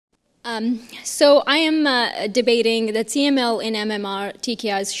So I am debating that CML and MMR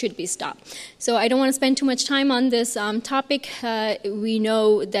TKIs should be stopped. So I don't want to spend too much time on this topic. We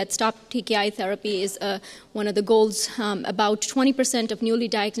know that stop TKI therapy is one of the goals. About 20% of newly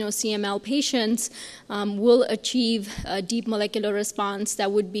diagnosed CML patients will achieve a deep molecular response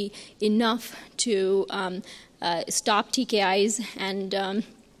that would be enough to stop TKIs and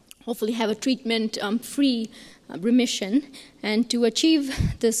hopefully have a treatment-free remission. And to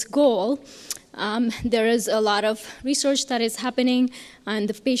achieve this goal, there is a lot of research that is happening, and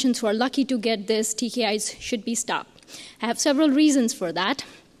the patients who are lucky to get this, TKIs should be stopped. I have several reasons for that.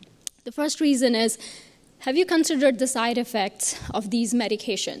 The first reason is, have you considered the side effects of these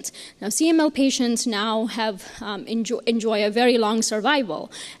medications? Now, CML patients now have enjoy a very long survival,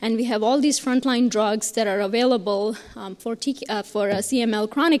 and we have all these frontline drugs that are available for a CML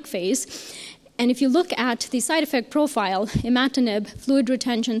chronic phase. And if you look at the side effect profile, imatinib, fluid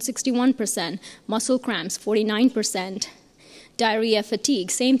retention 61%, muscle cramps 49%, diarrhea, fatigue,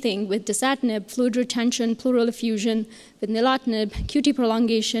 same thing with dasatinib, fluid retention, pleural effusion, with nilotinib, QT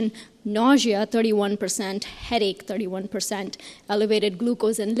prolongation, nausea 31%, headache 31%, elevated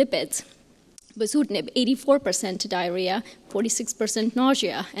glucose and lipids. Bosutinib, 84% diarrhea, 46%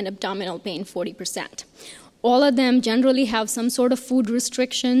 nausea, and abdominal pain 40%. All of them generally have some sort of food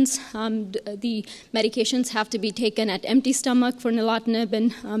restrictions. The medications have to be taken at empty stomach for nilotinib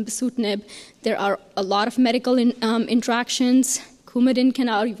and bosutinib. There are a lot of medical interactions. Coumadin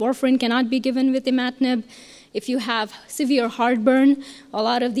warfarin cannot be given with imatinib. If you have severe heartburn, a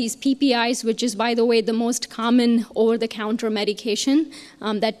lot of these PPIs, which is, by the way, the most common over-the-counter medication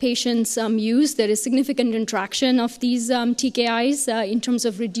that patients use, there is significant interaction of these TKIs in terms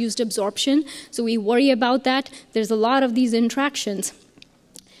of reduced absorption. So we worry about that. There's a lot of these interactions.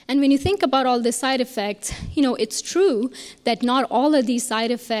 And when you think about all the side effects, it's true that not all of these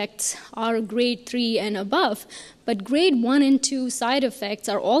side effects are grade 3 and above, but grade 1 and 2 side effects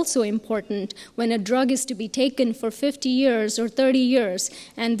are also important when a drug is to be taken for 50 years or 30 years.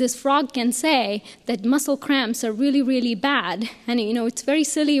 And this frog can say that muscle cramps are really, really bad. And it's very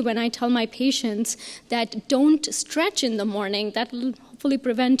silly when I tell my patients that don't stretch in the morning. That will hopefully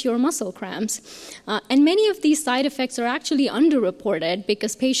prevent your muscle cramps. And many of these side effects are actually underreported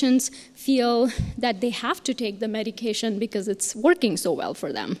because patients feel that they have to take the medication because it's working so well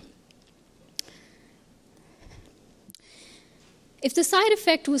for them. If the side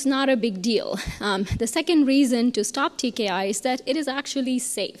effect was not a big deal, the second reason to stop TKI is that it is actually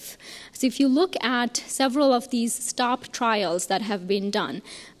safe. So if you look at several of these STOP trials that have been done,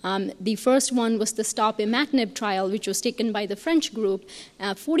 the first one was the STOP imatinib trial, which was taken by the French group.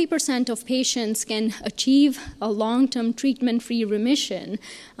 40% of patients can achieve a long-term treatment-free remission.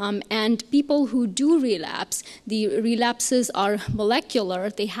 And people who do relapse, the relapses are molecular.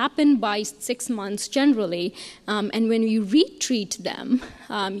 They happen by 6 months generally. And when you retreat them,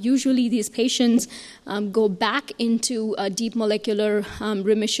 usually these patients go back into a deep molecular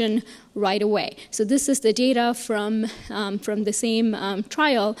remission right away. So this is the data from the same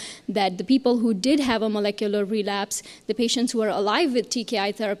trial that the people who did have a molecular relapse, the patients who are alive with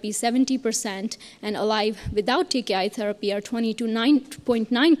TKI therapy, 70%, and alive without TKI therapy are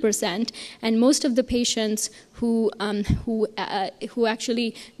 22.9%, and most of the patients who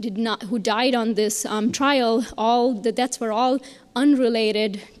actually who died on this trial, all the deaths were all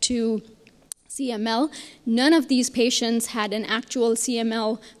unrelated to CML. None of these patients had an actual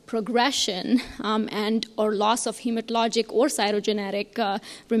CML progression or loss of hematologic or cytogenetic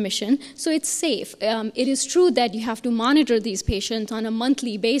remission, so it's safe. It is true that you have to monitor these patients on a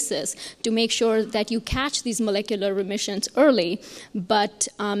monthly basis to make sure that you catch these molecular remissions early, but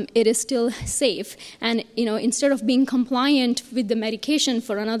it is still safe. And instead of being compliant with the medication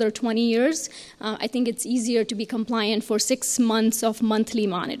for another 20 years, I think it's easier to be compliant for 6 months of monthly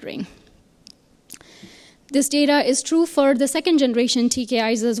monitoring. This data is true for the second-generation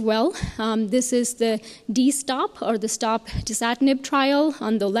TKIs as well. This is the D-STOP, or the STOP dasatinib trial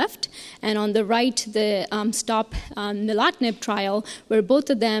on the left, and on the right, the STOP nilotinib trial, where both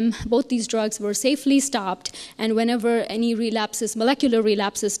these drugs were safely stopped, and whenever any relapses, molecular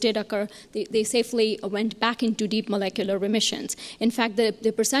relapses did occur, they safely went back into deep molecular remissions. In fact,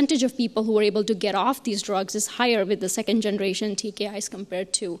 the percentage of people who were able to get off these drugs is higher with the second-generation TKIs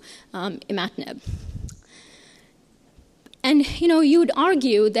compared to imatinib. And you'd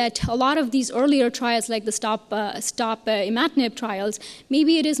argue that a lot of these earlier trials, like the STOP imatinib trials,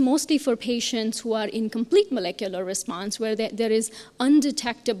 maybe it is mostly for patients who are in complete molecular response, where there is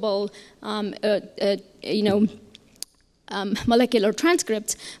undetectable molecular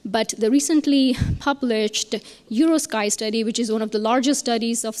transcripts, but the recently published EuroSky study, which is one of the largest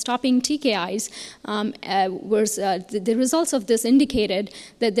studies of stopping TKIs, the results of this indicated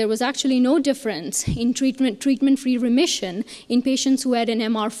that there was actually no difference in treatment-free remission in patients who had an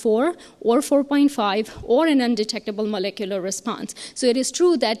MR4 or 4.5 or an undetectable molecular response. So it is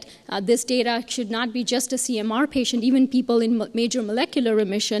true that this data should not be just a CMR patient. Even people in major molecular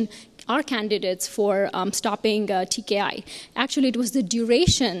remission are candidates for stopping TKI. Actually, it was the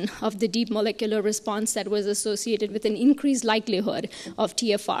duration of the deep molecular response that was associated with an increased likelihood of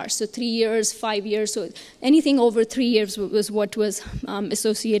TFR. So 3 years, 5 years, so anything over 3 years was what was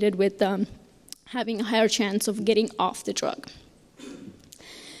associated with having a higher chance of getting off the drug.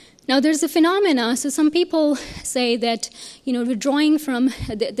 Now, there's a phenomena. So some people say that, withdrawing from,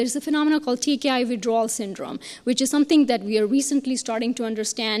 there's a phenomenon called TKI withdrawal syndrome, which is something that we are recently starting to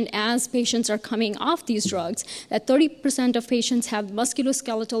understand as patients are coming off these drugs, that 30% of patients have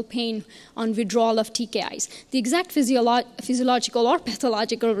musculoskeletal pain on withdrawal of TKIs. The exact physiological or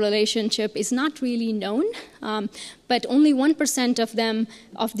pathological relationship is not really known, but only 1% of them,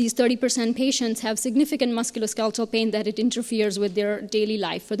 of these 30% patients, have significant musculoskeletal pain that it interferes with their daily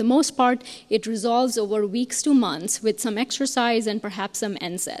life. For the most part, it resolves over weeks to months with some exercise and perhaps some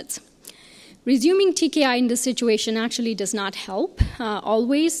NSAIDs. Resuming TKI in this situation actually does not help.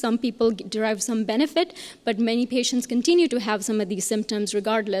 Always, some people derive some benefit, but many patients continue to have some of these symptoms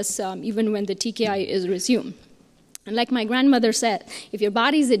regardless, even when the TKI is resumed. And like my grandmother said, if your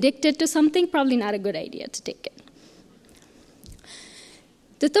body is addicted to something, probably not a good idea to take it.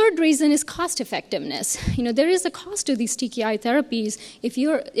 The third reason is cost effectiveness. There is a cost to these TKI therapies.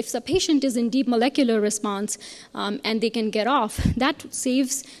 If the patient is in deep molecular response and they can get off, that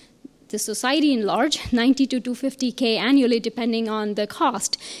saves the society in large, $90 to $250K annually, depending on the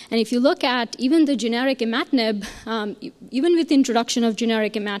cost. And if you look at even the generic imatinib, even with the introduction of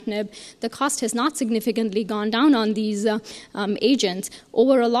generic imatinib, the cost has not significantly gone down on these agents.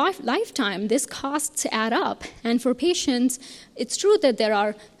 Over a lifetime, these costs add up. And for patients, it's true that there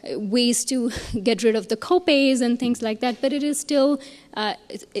are ways to get rid of the copays and things like that, but it is still,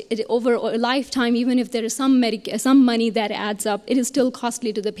 over a lifetime, even if there is some money that adds up, it is still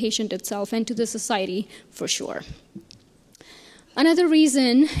costly to the patient itself and to the society for sure. Another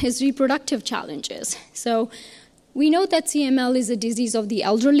reason is reproductive challenges. So we know that CML is a disease of the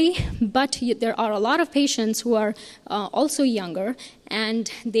elderly, but there are a lot of patients who are also younger,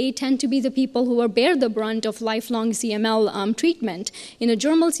 and they tend to be the people who bear the brunt of lifelong CML treatment. In a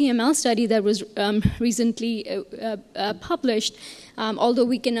Journal CML study that was recently published, although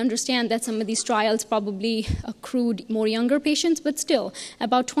we can understand that some of these trials probably accrued more younger patients, but still,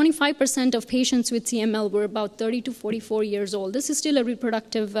 about 25% of patients with CML were about 30 to 44 years old. This is still a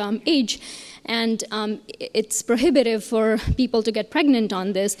reproductive age, and it's prohibitive for people to get pregnant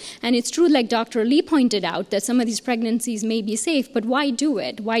on this. And it's true, like Dr. Lee pointed out, that some of these pregnancies may be safe, but why do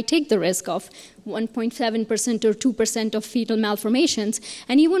it? Why take the risk of 1.7% or 2% of fetal malformations?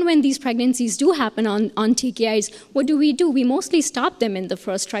 And even when these pregnancies do happen on TKIs, what do? We mostly stop them in the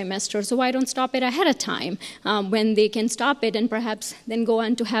first trimester, so why don't stop it ahead of time when they can stop it and perhaps then go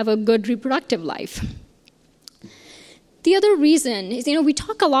on to have a good reproductive life? The other reason is, we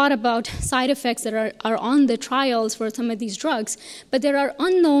talk a lot about side effects that are on the trials for some of these drugs, but there are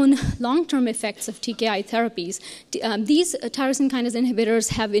unknown long-term effects of TKI therapies. These tyrosine kinase inhibitors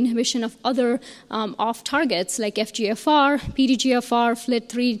have inhibition of other off-targets like FGFR, PDGFR,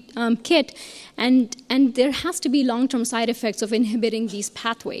 FLT3, KIT, and there has to be long-term side effects of inhibiting these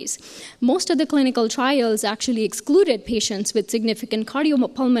pathways. Most of the clinical trials actually excluded patients with significant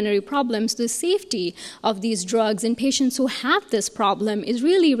cardiopulmonary problems. The safety of these drugs in patients who have this problem is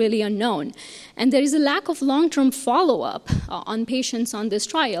really, really unknown. And there is a lack of long-term follow-up on patients on this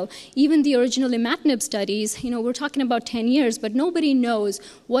trial. Even the original imatinib studies, we're talking about 10 years, but nobody knows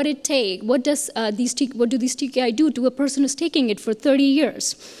what it takes. What do these TKI do to a person who's taking it for 30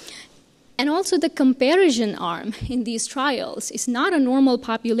 years? And also the comparison arm in these trials is not a normal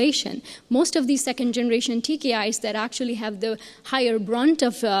population. Most of these second-generation TKIs that actually have the higher brunt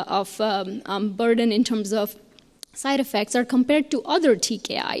of burden in terms of side effects are compared to other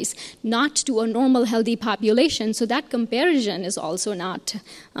TKIs, not to a normal healthy population. So that comparison is also not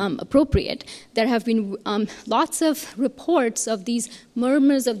appropriate. There have been lots of reports of these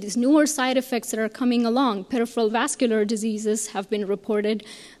murmurs of these newer side effects that are coming along. Peripheral vascular diseases have been reported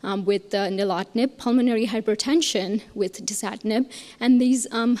with nilotinib, pulmonary hypertension with dasatinib, and these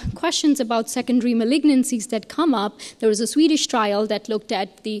questions about secondary malignancies that come up. There was a Swedish trial that looked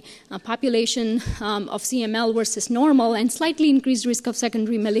at the population of CML versus normal and slightly increased risk of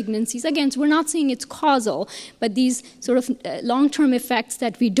secondary malignancies. Again, so we're not saying it's causal, but these sort of long-term effects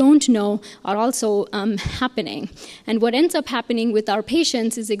that we don't know are also happening. And what ends up happening with our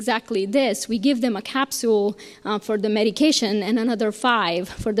patients is exactly this. We give them a capsule for the medication and another 5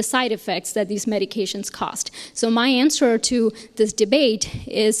 for the side effects that these medications cost. So my answer to this debate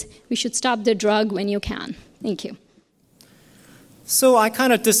is we should stop the drug when you can. Thank you. So I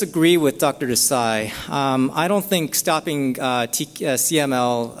kind of disagree with Dr. Desai. I don't think stopping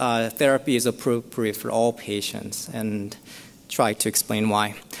CML therapy is appropriate for all patients, and try to explain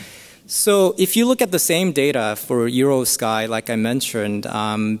why. So if you look at the same data for EuroSky, like I mentioned,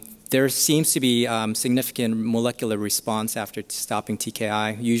 there seems to be significant molecular response after stopping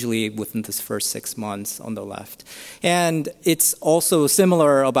TKI, usually within this first 6 months on the left. And it's also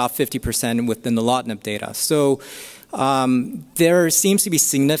similar, about 50% with the nilotinib data. So there seems to be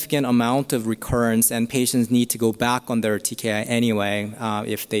significant amount of recurrence, and patients need to go back on their TKI anyway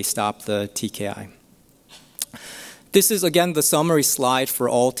if they stop the TKI. This is, again, the summary slide for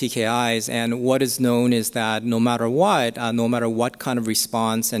all TKIs, and what is known is that no matter what kind of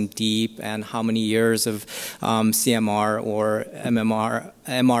response and deep and how many years of CMR or MMR,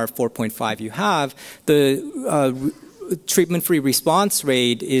 MR 4.5 you have, the treatment-free response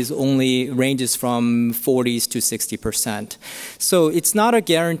rate ranges from 40s to 60%. So it's not a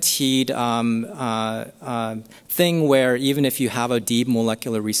guaranteed thing where even if you have a deep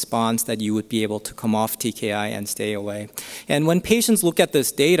molecular response that you would be able to come off TKI and stay away. And when patients look at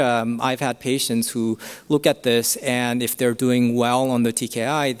this data, I've had patients who look at this, and if they're doing well on the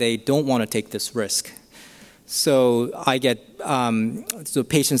TKI, they don't want to take this risk. So so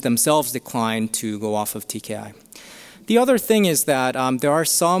patients themselves decline to go off of TKI. The other thing is that there are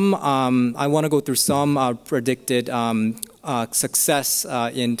some, I want to go through some predicted success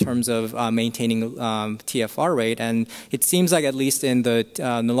in terms of maintaining TFR rate, and it seems like at least in the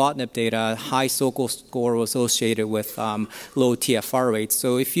nilotinib data, high SOCAL score was associated with low TFR rates.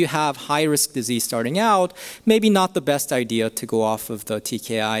 So if you have high-risk disease starting out, maybe not the best idea to go off of the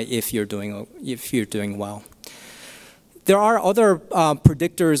TKI if you're doing well. There are other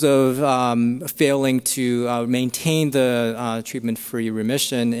predictors of failing to maintain the treatment-free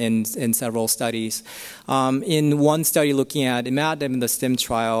remission in several studies. In one study looking at imatinib in the STIM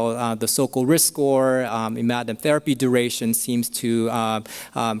trial, the SOCAL risk score, imatinib therapy duration seems to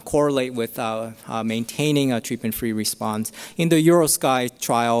correlate with maintaining a treatment-free response. In the EuroSky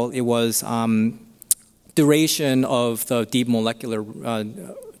trial, it was duration of the deep molecular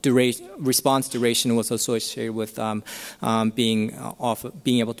response duration was associated with being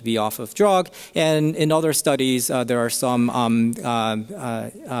able to be off of drug. And in other studies, there are some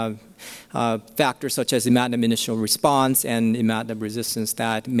factors such as imatinib initial response and imatinib resistance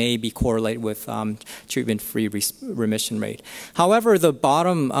that may be correlated with treatment-free remission rate. However, the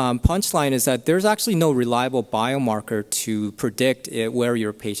bottom punchline is that there's actually no reliable biomarker to predict where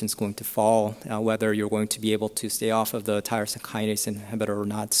your patient's going to fall, whether you're going to be able to stay off of the tyrosine kinase inhibitor or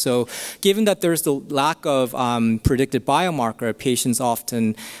not. So given that there's the lack of predicted biomarker, patients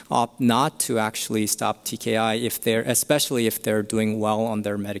often opt not to actually stop TKI especially if they're doing well on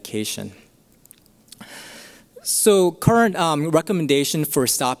their medication. So current recommendation for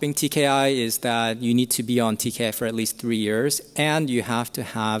stopping TKI is that you need to be on TKI for at least 3 years, and you have to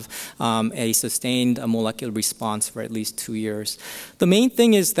have a sustained molecular response for at least 2 years. The main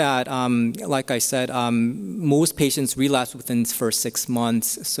thing is that, like I said, most patients relapse within the first 6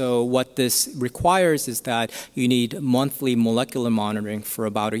 months. So what this requires is that you need monthly molecular monitoring for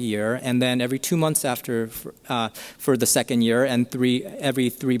about a year, and then every 2 months after for the second year, and every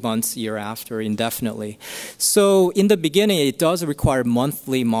 3 months year after indefinitely. So in the beginning, it does require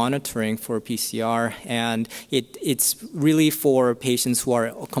monthly monitoring for PCR, and it's really for patients who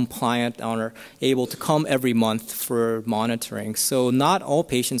are compliant and are able to come every month for monitoring. So not all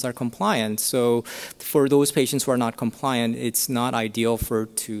patients are compliant. So for those patients who are not compliant, it's not ideal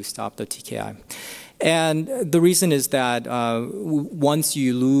to stop the TKI. And the reason is that once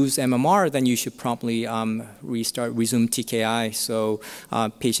you lose MMR, then you should promptly resume TKI. So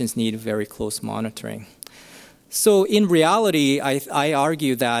patients need very close monitoring. So in reality, I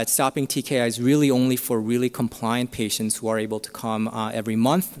argue that stopping TKI is really only for really compliant patients who are able to come every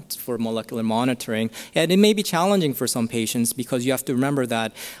month for molecular monitoring. And it may be challenging for some patients because you have to remember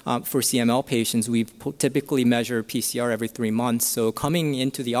that for CML patients, we typically measure PCR every 3 months. So coming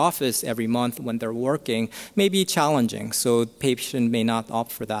into the office every month when they're working may be challenging. So the patient may not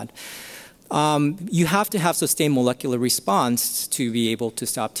opt for that. You have to have sustained molecular response to be able to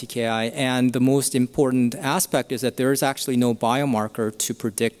stop TKI, and the most important aspect is that there is actually no biomarker to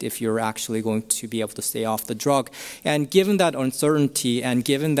predict if you're actually going to be able to stay off the drug. And given that uncertainty, and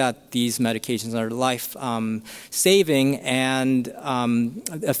given that these medications are life-saving and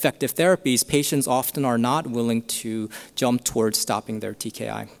effective therapies, patients often are not willing to jump towards stopping their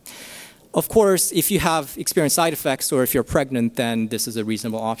TKI. Of course, if you have experienced side effects or if you're pregnant, then this is a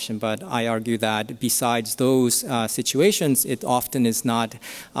reasonable option. But I argue that besides those situations, it often is not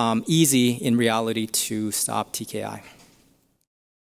easy in reality to stop TKI.